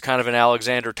Kirk is kind of an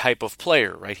Alexander type of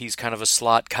player, right? He's kind of a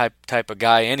slot type of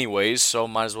guy anyways, so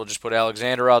might as well just put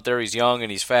Alexander out there. He's young and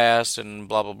he's fast and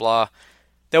blah, blah, blah.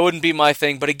 That wouldn't be my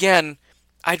thing, but again,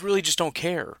 I really just don't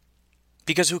care.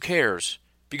 Because who cares?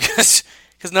 Because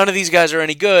none of these guys are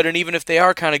any good, and even if they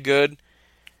are kind of good,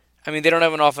 I mean, they don't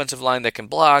have an offensive line that can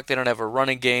block, they don't have a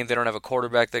running game, they don't have a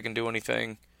quarterback that can do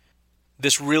anything.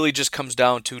 This really just comes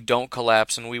down to don't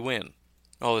collapse and we win.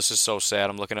 Oh, this is so sad.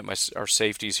 I'm looking at our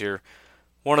safeties here.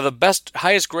 One of the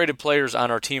highest graded players on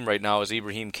our team right now is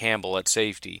Ibrahim Campbell at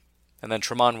safety. And then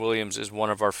Tramon Williams is one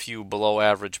of our few below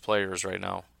average players right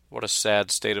now. What a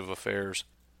sad state of affairs.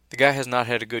 The guy has not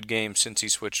had a good game since he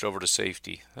switched over to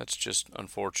safety. That's just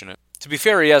unfortunate. To be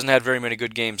fair, he hasn't had very many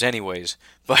good games anyways,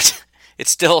 but it's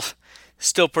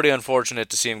still pretty unfortunate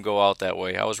to see him go out that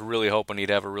way. I was really hoping he'd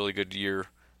have a really good year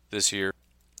this year.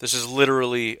 This is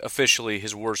literally, officially,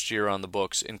 his worst year on the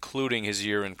books, including his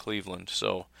year in Cleveland.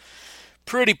 So,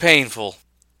 pretty painful.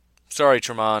 Sorry,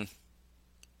 Tramon.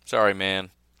 Sorry, man.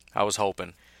 I was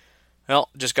hoping. Well,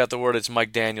 just got the word it's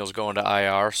Mike Daniels going to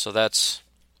IR, so that's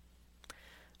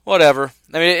whatever.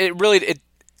 I mean,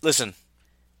 listen,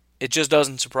 it just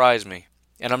doesn't surprise me.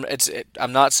 And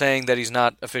I'm not saying that he's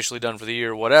not officially done for the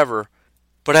year, whatever.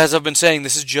 But as I've been saying,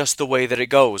 this is just the way that it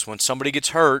goes. When somebody gets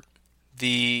hurt,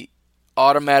 the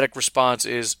automatic response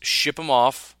is ship him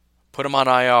off, put him on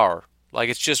IR. Like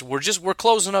we're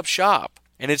closing up shop.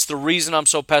 And it's the reason I'm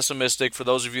so pessimistic for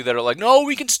those of you that are like, no,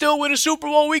 we can still win a Super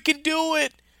Bowl, we can do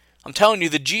it. I'm telling you,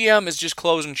 the GM is just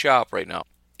closing shop right now.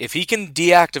 If he can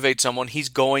deactivate someone, he's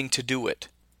going to do it.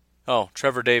 Oh,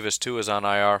 Trevor Davis too is on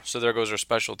IR, so there goes our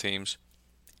special teams.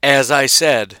 As I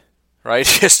said, right,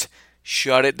 just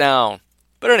shut it down.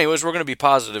 But anyways, we're going to be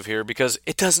positive here because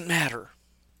it doesn't matter.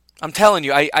 I'm telling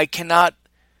you, I cannot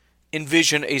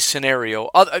envision a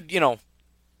scenario.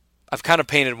 I've kind of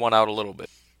painted one out a little bit.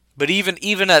 But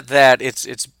even at that,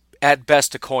 it's at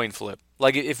best a coin flip.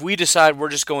 Like if we decide we're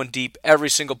just going deep every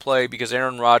single play because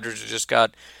Aaron Rodgers has just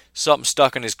got something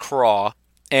stuck in his craw,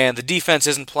 and the defense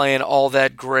isn't playing all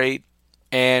that great,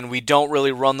 and we don't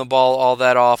really run the ball all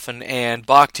that often, and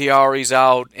Bakhtiari's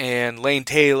out, and Lane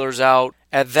Taylor's out,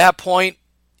 at that point,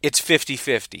 it's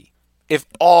 50-50. If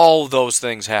all those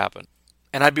things happen.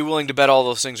 And I'd be willing to bet all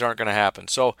those things aren't going to happen.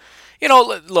 So,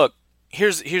 look,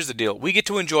 here's the deal. We get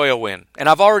to enjoy a win. And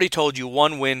I've already told you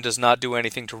one win does not do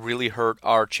anything to really hurt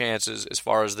our chances as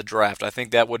far as the draft. I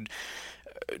think that would,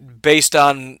 based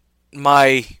on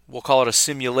we'll call it a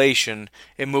simulation,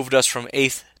 it moved us from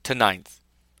 8th to 9th.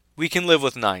 We can live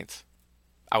with 9th.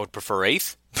 I would prefer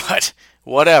 8th, but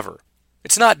whatever.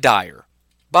 It's not dire.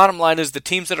 Bottom line is the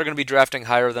teams that are going to be drafting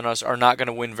higher than us are not going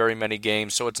to win very many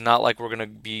games, so it's not like we're going to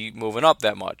be moving up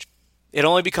that much. It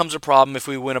only becomes a problem if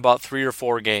we win about 3 or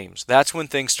 4 games. That's when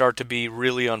things start to be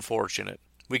really unfortunate.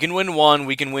 We can win 1,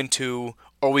 we can win 2,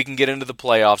 or we can get into the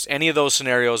playoffs. Any of those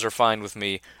scenarios are fine with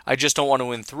me. I just don't want to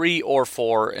win 3 or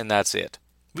 4, and that's it.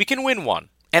 We can win 1,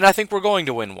 and I think we're going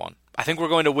to win 1. I think we're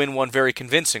going to win 1 very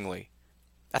convincingly.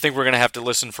 I think we're going to have to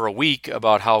listen for a week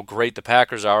about how great the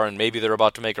Packers are and maybe they're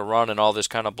about to make a run and all this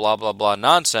kind of blah, blah, blah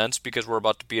nonsense because we're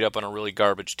about to beat up on a really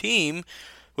garbage team,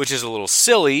 which is a little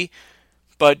silly.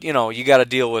 But, you got to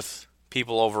deal with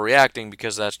people overreacting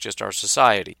because that's just our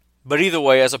society. But either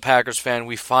way, as a Packers fan,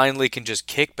 we finally can just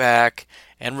kick back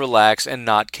and relax and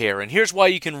not care. And here's why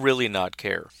you can really not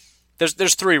care.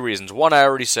 There's 3 reasons. One, I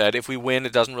already said, if we win,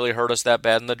 it doesn't really hurt us that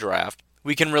bad in the draft.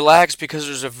 We can relax because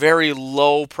there's a very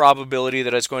low probability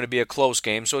that it's going to be a close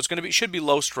game, so should be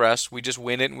low stress. We just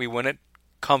win it, and we win it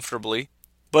comfortably.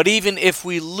 But even if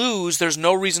we lose, there's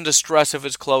no reason to stress if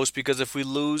it's close, because if we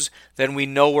lose, then we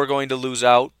know we're going to lose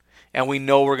out, and we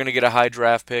know we're going to get a high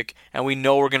draft pick, and we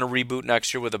know we're going to reboot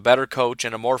next year with a better coach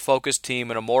and a more focused team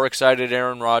and a more excited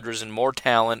Aaron Rodgers and more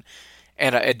talent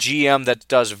and a GM that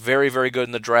does very, very good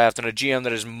in the draft and a GM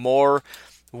that is more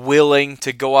willing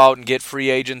to go out and get free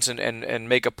agents and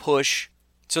make a push.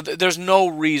 So there's no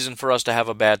reason for us to have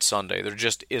a bad Sunday. There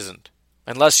just isn't.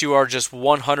 Unless you are just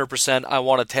 100% I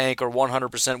want to tank or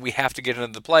 100% we have to get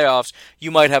into the playoffs,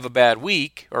 you might have a bad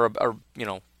week or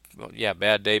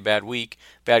bad day, bad week,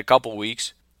 bad couple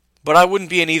weeks. But I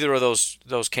wouldn't be in either of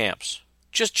those camps.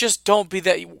 Just don't be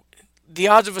that. The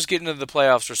odds of us getting into the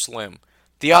playoffs are slim.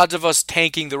 The odds of us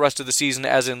tanking the rest of the season,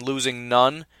 as in losing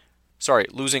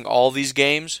all these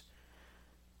games,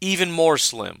 even more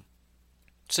slim.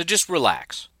 So just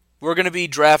relax. We're going to be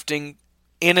drafting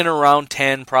in and around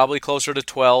 10, probably closer to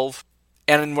 12,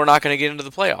 and we're not going to get into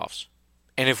the playoffs.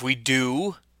 And if we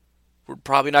do, we're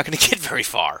probably not going to get very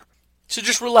far. So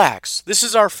just relax. This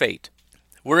is our fate.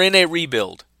 We're in a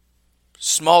rebuild.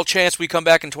 Small chance we come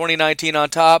back in 2019 on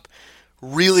top.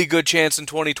 Really good chance in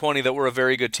 2020 that we're a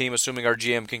very good team, assuming our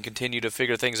GM can continue to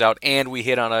figure things out and we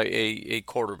hit on a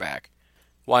quarterback.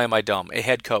 Why am I dumb? A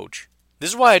head coach.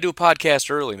 This is why I do a podcast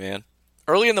early, man.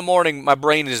 Early in the morning, my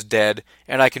brain is dead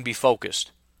and I can be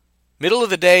focused. Middle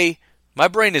of the day, my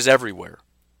brain is everywhere.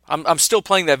 I'm still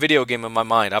playing that video game in my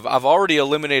mind. I've already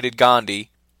eliminated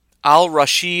Gandhi.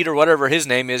 Al-Rashid, or whatever his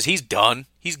name is, he's done.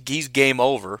 He's game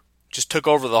over. Just took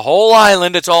over the whole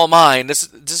island. It's all mine.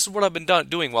 This is what I've been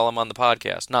doing while I'm on the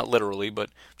podcast. Not literally,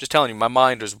 but just telling you, my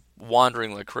mind is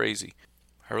wandering like crazy.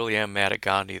 I really am mad at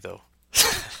Gandhi, though.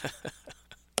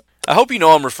 I hope you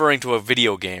know I'm referring to a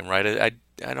video game, right?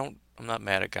 I'm not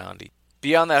mad at Gandhi.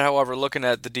 Beyond that, however, looking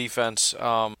at the defense,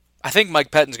 I think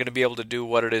Mike Pettine's going to be able to do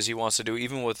what it is he wants to do,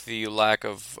 even with the lack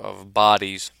of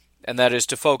bodies. And that is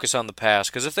to focus on the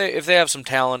pass. Because if they have some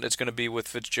talent, it's going to be with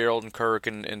Fitzgerald and Kirk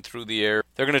and through the air.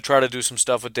 They're going to try to do some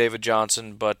stuff with David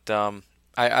Johnson, but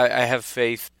I have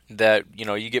faith that,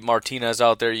 you get Martinez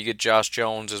out there, you get Josh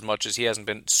Jones, as much as he hasn't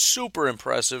been super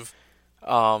impressive.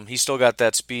 He's still got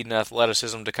that speed and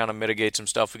athleticism to kind of mitigate some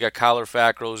stuff. We got Kyler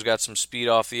Fackrell, who's got some speed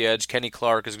off the edge. Kenny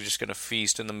Clark is just going to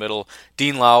feast in the middle.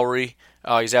 Dean Lowry,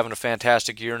 he's having a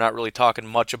fantastic year. Not really talking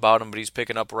much about him, but he's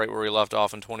picking up right where he left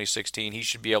off in 2016. He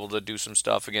should be able to do some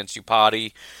stuff against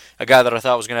Iupati, a guy that I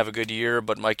thought was going to have a good year,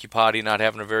 but Mike Iupati not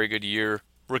having a very good year.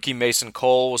 Rookie Mason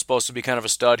Cole was supposed to be kind of a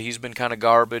stud. He's been kind of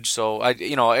garbage. So I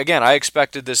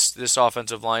expected this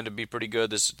offensive line to be pretty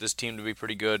good, this team to be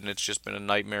pretty good, and it's just been a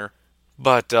nightmare.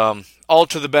 But all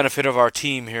to the benefit of our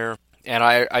team here, and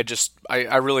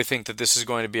I really think that this is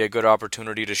going to be a good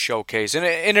opportunity to showcase, and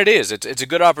it is. It's a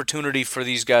good opportunity for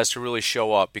these guys to really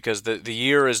show up, because the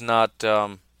year is not,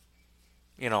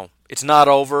 it's not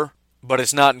over, but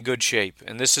it's not in good shape,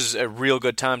 and this is a real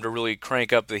good time to really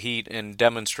crank up the heat and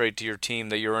demonstrate to your team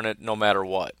that you're in it no matter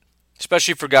what.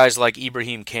 Especially for guys like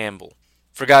Ibrahim Campbell,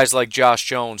 for guys like Josh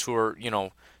Jones, who are,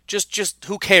 Just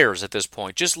who cares at this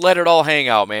point? Just let it all hang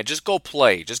out, man. Just go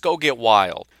play. Just go get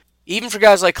wild. Even for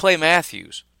guys like Clay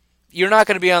Matthews. You're not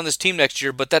going to be on this team next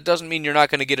year, but that doesn't mean you're not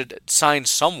going to get it signed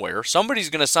somewhere. Somebody's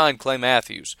going to sign Clay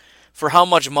Matthews. For how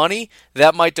much money?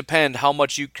 That might depend how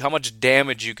much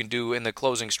damage you can do in the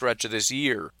closing stretch of this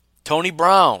year. Tony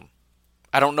Brown.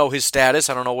 I don't know his status.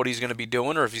 I don't know what he's going to be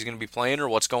doing or if he's going to be playing or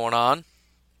what's going on.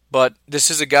 But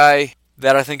this is a guy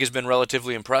that I think has been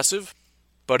relatively impressive.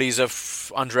 But he's a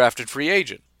undrafted free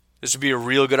agent. This would be a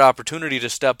real good opportunity to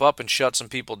step up and shut some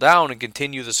people down and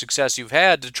continue the success you've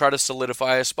had to try to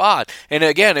solidify a spot. And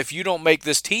again, if you don't make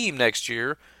this team next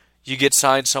year, you get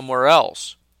signed somewhere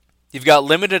else. You've got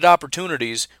limited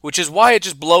opportunities, which is why it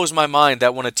just blows my mind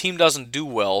that when a team doesn't do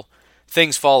well,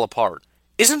 things fall apart.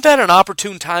 Isn't that an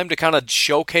opportune time to kind of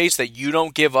showcase that you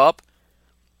don't give up?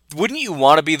 Wouldn't you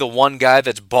want to be the one guy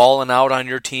that's balling out on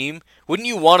your team? Wouldn't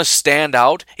you want to stand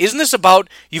out? Isn't this about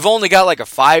you've only got like a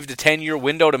 5 to 10 year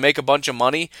window to make a bunch of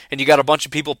money and you got a bunch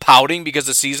of people pouting because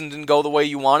the season didn't go the way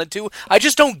you wanted to? I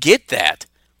just don't get that.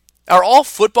 Are all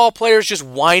football players just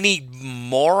whiny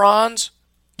morons?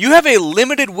 You have a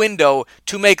limited window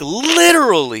to make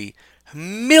literally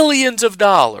millions of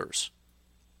dollars.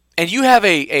 And you have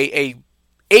a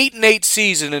 8-8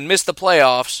 season and miss the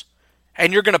playoffs.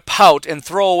 And you're going to pout and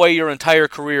throw away your entire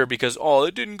career because, oh,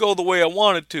 it didn't go the way I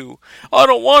wanted to. I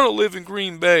don't want to live in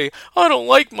Green Bay. I don't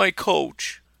like my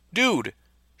coach. Dude,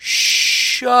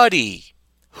 shuddy.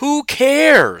 Who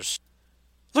cares?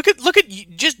 Look at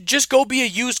just go be a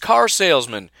used car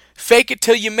salesman. Fake it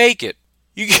till you make it.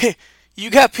 You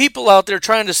got people out there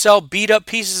trying to sell beat up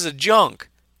pieces of junk.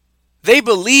 They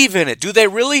believe in it. Do they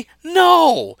really?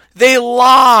 No. They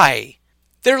lie.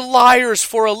 They're liars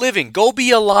for a living. Go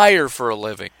be a liar for a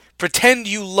living. Pretend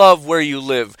you love where you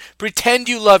live. Pretend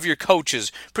you love your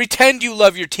coaches. Pretend you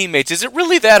love your teammates. Is it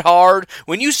really that hard?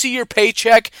 When you see your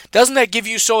paycheck, doesn't that give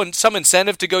you some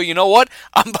incentive to go, you know what?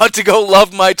 I'm about to go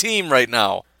love my team right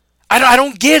now. I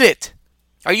don't get it.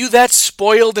 Are you that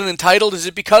spoiled and entitled? Is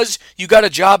it because you got a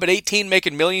job at 18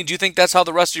 making millions? Do you think that's how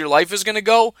the rest of your life is going to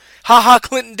go? Ha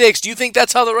Clinton Dix. Do you think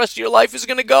that's how the rest of your life is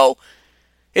going to go?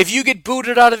 If you get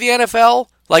booted out of the NFL,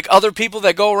 like other people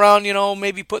that go around,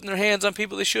 maybe putting their hands on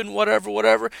people they shouldn't,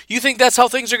 whatever, you think that's how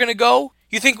things are going to go?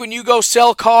 You think when you go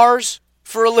sell cars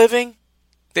for a living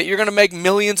that you're going to make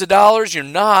millions of dollars? You're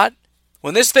not.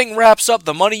 When this thing wraps up,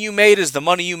 the money you made is the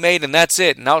money you made, and that's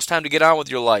it. And now it's time to get on with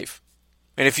your life.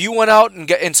 And if you went out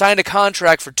and signed a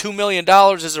contract for $2 million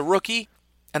as a rookie,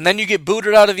 and then you get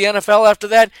booted out of the NFL after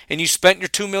that, and you spent your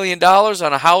 $2 million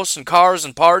on a house and cars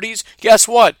and parties, guess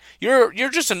what? You're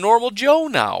just a normal Joe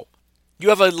now. You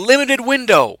have a limited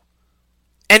window.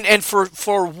 And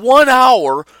for 1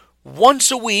 hour,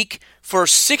 once a week, for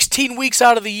 16 weeks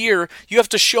out of the year, you have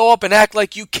to show up and act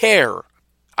like you care.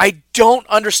 I don't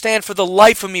understand for the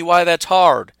life of me why that's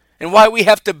hard, and why we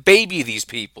have to baby these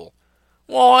people.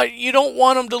 Well, you don't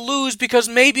want them to lose because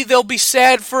maybe they'll be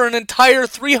sad for an entire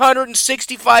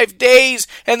 365 days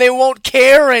and they won't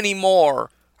care anymore.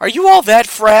 Are you all that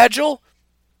fragile?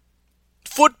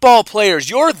 Football players,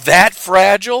 you're that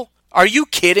fragile? Are you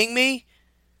kidding me?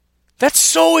 That's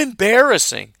so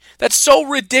embarrassing. That's so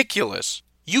ridiculous.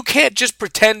 You can't just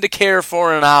pretend to care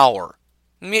for an hour.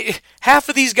 I mean, half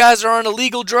of these guys are on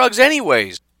illegal drugs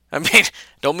anyways. I mean,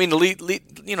 don't mean to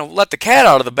let the cat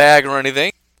out of the bag or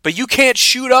anything. But you can't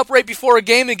shoot up right before a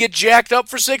game and get jacked up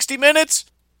for 60 minutes?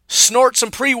 Snort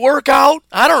some pre-workout?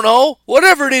 I don't know.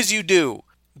 Whatever it is you do.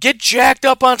 Get jacked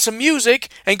up on some music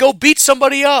and go beat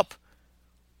somebody up.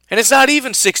 And it's not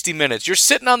even 60 minutes. You're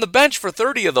sitting on the bench for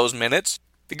 30 of those minutes.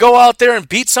 To go out there and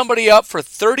beat somebody up for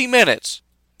 30 minutes.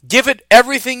 Give it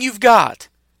everything you've got.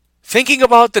 Thinking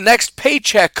about the next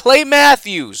paycheck. Clay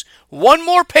Matthews. One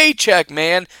more paycheck,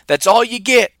 man. That's all you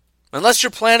get. Unless you're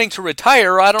planning to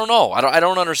retire, I don't know. I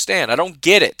don't understand. I don't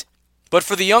get it. But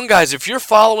for the young guys, if you're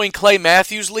following Clay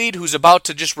Matthews' lead, who's about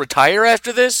to just retire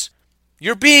after this,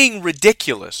 you're being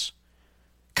ridiculous.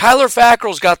 Kyler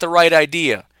Fackrell's got the right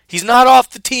idea. He's not off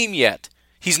the team yet.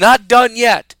 He's not done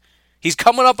yet. He's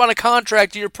coming up on a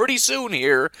contract year pretty soon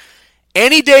here.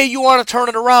 Any day you want to turn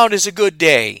it around is a good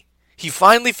day. He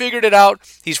finally figured it out.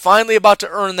 He's finally about to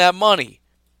earn that money.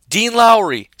 Dean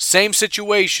Lowry, same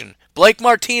situation. Blake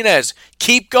Martinez,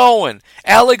 keep going.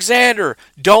 Alexander,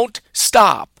 don't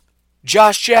stop.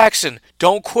 Josh Jackson,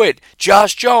 don't quit.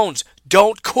 Josh Jones,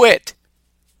 don't quit.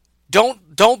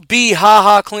 Don't be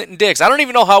Clinton Dix. I don't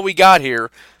even know how we got here,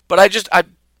 but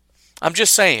I'm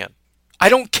just saying. I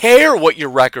don't care what your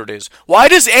record is. Why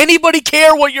does anybody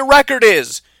care what your record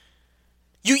is?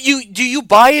 Do you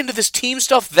buy into this team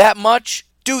stuff that much?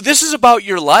 Dude, this is about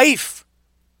your life.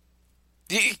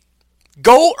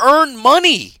 Go earn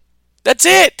money. That's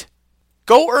it.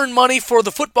 Go earn money for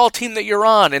the football team that you're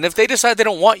on. And if they decide they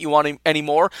don't want you on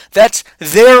anymore, that's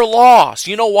their loss.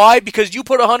 You know why? Because you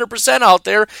put 100% out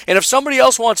there, and if somebody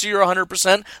else wants your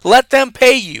 100%, let them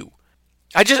pay you.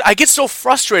 I get so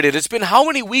frustrated. It's been how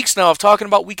many weeks now of talking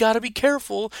about we got to be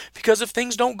careful because if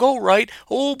things don't go right,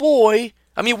 oh boy.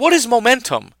 I mean, what is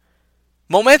momentum?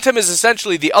 Momentum is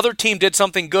essentially the other team did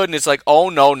something good and it's like, oh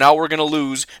no, now we're going to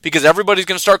lose because everybody's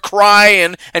going to start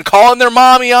crying and calling their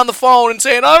mommy on the phone and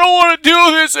saying, I don't want to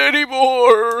do this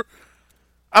anymore.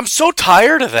 I'm so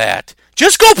tired of that.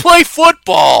 Just go play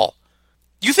football.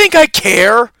 You think I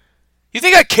care? You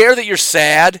think I care that you're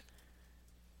sad?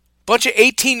 Bunch of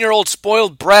 18-year-old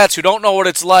spoiled brats who don't know what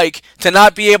it's like to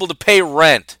not be able to pay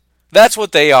rent. That's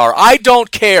what they are. I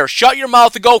don't care. Shut your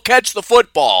mouth and go catch the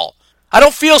football. I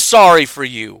don't feel sorry for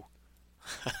you.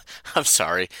 I'm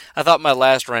sorry. I thought my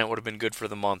last rant would have been good for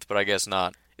the month, but I guess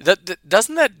not.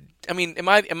 Doesn't that... I mean, am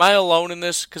I alone in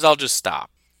this? Because I'll just stop.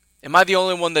 Am I the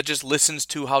only one that just listens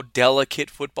to how delicate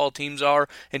football teams are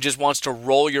and just wants to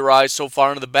roll your eyes so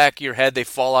far into the back of your head they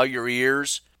fall out your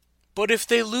ears? But if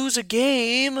they lose a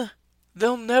game,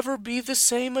 they'll never be the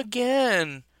same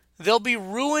again. They'll be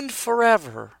ruined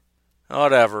forever.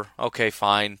 Whatever. Okay,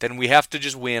 fine. Then we have to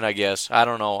just win, I guess. I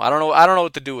don't know. I don't know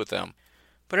what to do with them.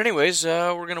 But anyways,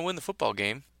 we're going to win the football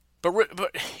game. But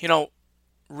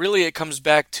really it comes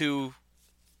back to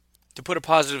put a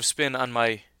positive spin on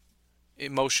my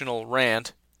emotional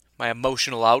rant, my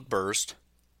emotional outburst.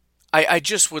 I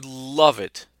just would love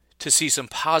it to see some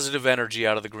positive energy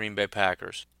out of the Green Bay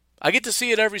Packers. I get to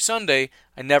see it every Sunday.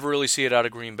 I never really see it out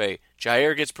of Green Bay.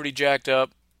 Jair gets pretty jacked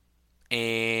up,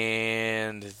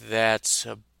 and that's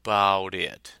about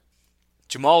it.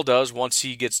 Jamal does once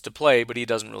he gets to play, but he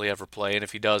doesn't really ever play, and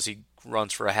if he does, he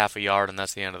runs for a half a yard, and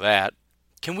that's the end of that.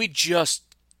 Can we just...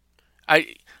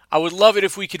 I would love it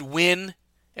if we could win,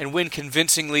 and win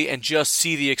convincingly, and just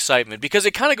see the excitement, because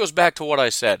it kind of goes back to what I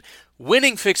said.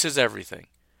 Winning fixes everything.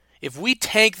 If we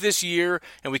tank this year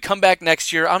and we come back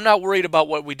next year, I'm not worried about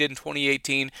what we did in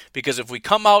 2018, because if we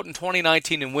come out in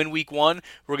 2019 and win week 1,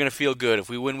 we're going to feel good. If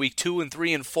we win week 2 and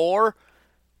 3 and 4,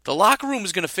 the locker room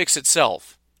is going to fix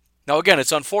itself. Now, again,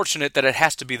 it's unfortunate that it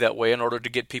has to be that way in order to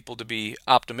get people to be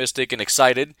optimistic and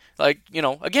excited.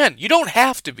 Again, you don't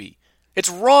have to be. It's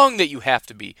wrong that you have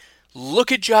to be.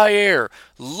 Look at Jair.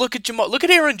 Look at Jamal. Look at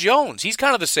Aaron Jones. He's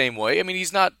kind of the same way. I mean,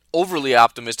 he's not overly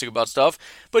optimistic about stuff,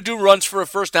 but dude runs for a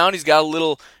first down. He's got a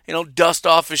little, dust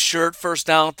off his shirt first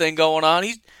down thing going on.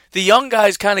 The young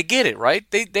guys kind of get it, right?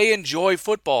 They enjoy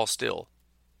football still.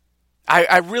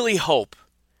 I really hope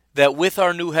that with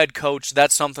our new head coach,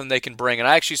 that's something they can bring. And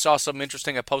I actually saw something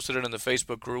interesting. I posted it in the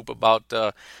Facebook group about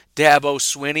Dabo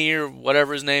Swinney or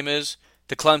whatever his name is,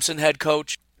 the Clemson head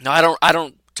coach. Now, I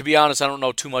don't. To be honest, I don't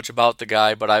know too much about the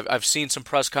guy, but I've seen some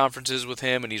press conferences with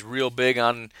him, and he's real big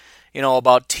on,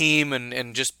 about team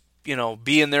and just,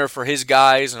 being there for his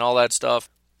guys and all that stuff.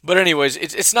 But anyways,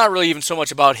 it's not really even so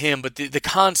much about him, but the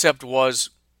concept was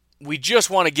we just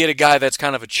want to get a guy that's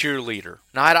kind of a cheerleader.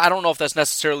 Now, I don't know if that's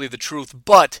necessarily the truth,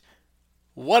 but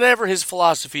whatever his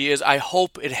philosophy is, I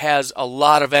hope it has a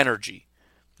lot of energy.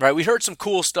 Right? We heard some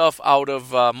cool stuff out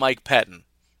of Mike Pettin.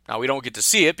 Now, we don't get to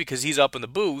see it because he's up in the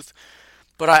booth,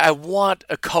 but I want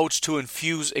a coach to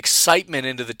infuse excitement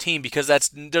into the team because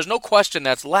there's no question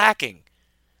that's lacking.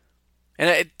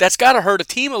 And that's got to hurt a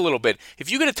team a little bit. If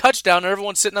you get a touchdown and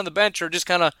everyone's sitting on the bench or just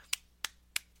kind of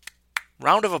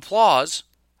round of applause,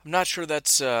 I'm not sure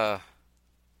that's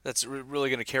really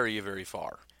going to carry you very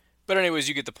far. But anyways,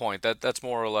 you get the point. That's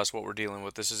more or less what we're dealing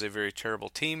with. This is a very terrible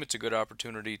team. It's a good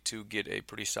opportunity to get a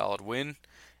pretty solid win.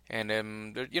 And,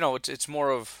 it's more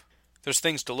of there's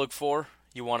things to look for.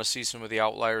 You want to see some of the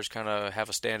outliers kind of have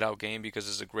a standout game because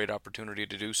it's a great opportunity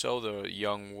to do so. The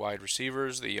young wide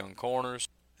receivers, the young corners.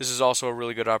 This is also a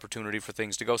really good opportunity for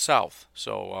things to go south.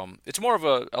 So it's more of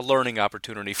a learning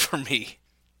opportunity for me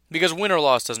because win or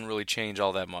loss doesn't really change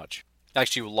all that much.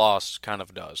 Actually, loss kind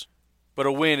of does. But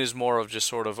a win is more of just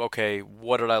sort of, okay,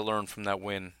 what did I learn from that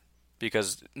win?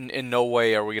 Because in no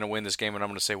way are we going to win this game and I'm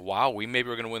going to say, wow, maybe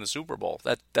we're going to win the Super Bowl.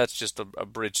 That's just a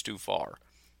bridge too far.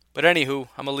 But anywho,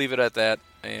 I'm going to leave it at that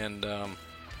and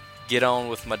get on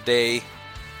with my day.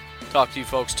 Talk to you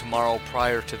folks tomorrow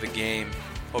prior to the game.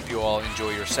 Hope you all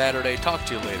enjoy your Saturday. Talk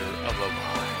to you later.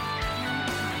 Aloha.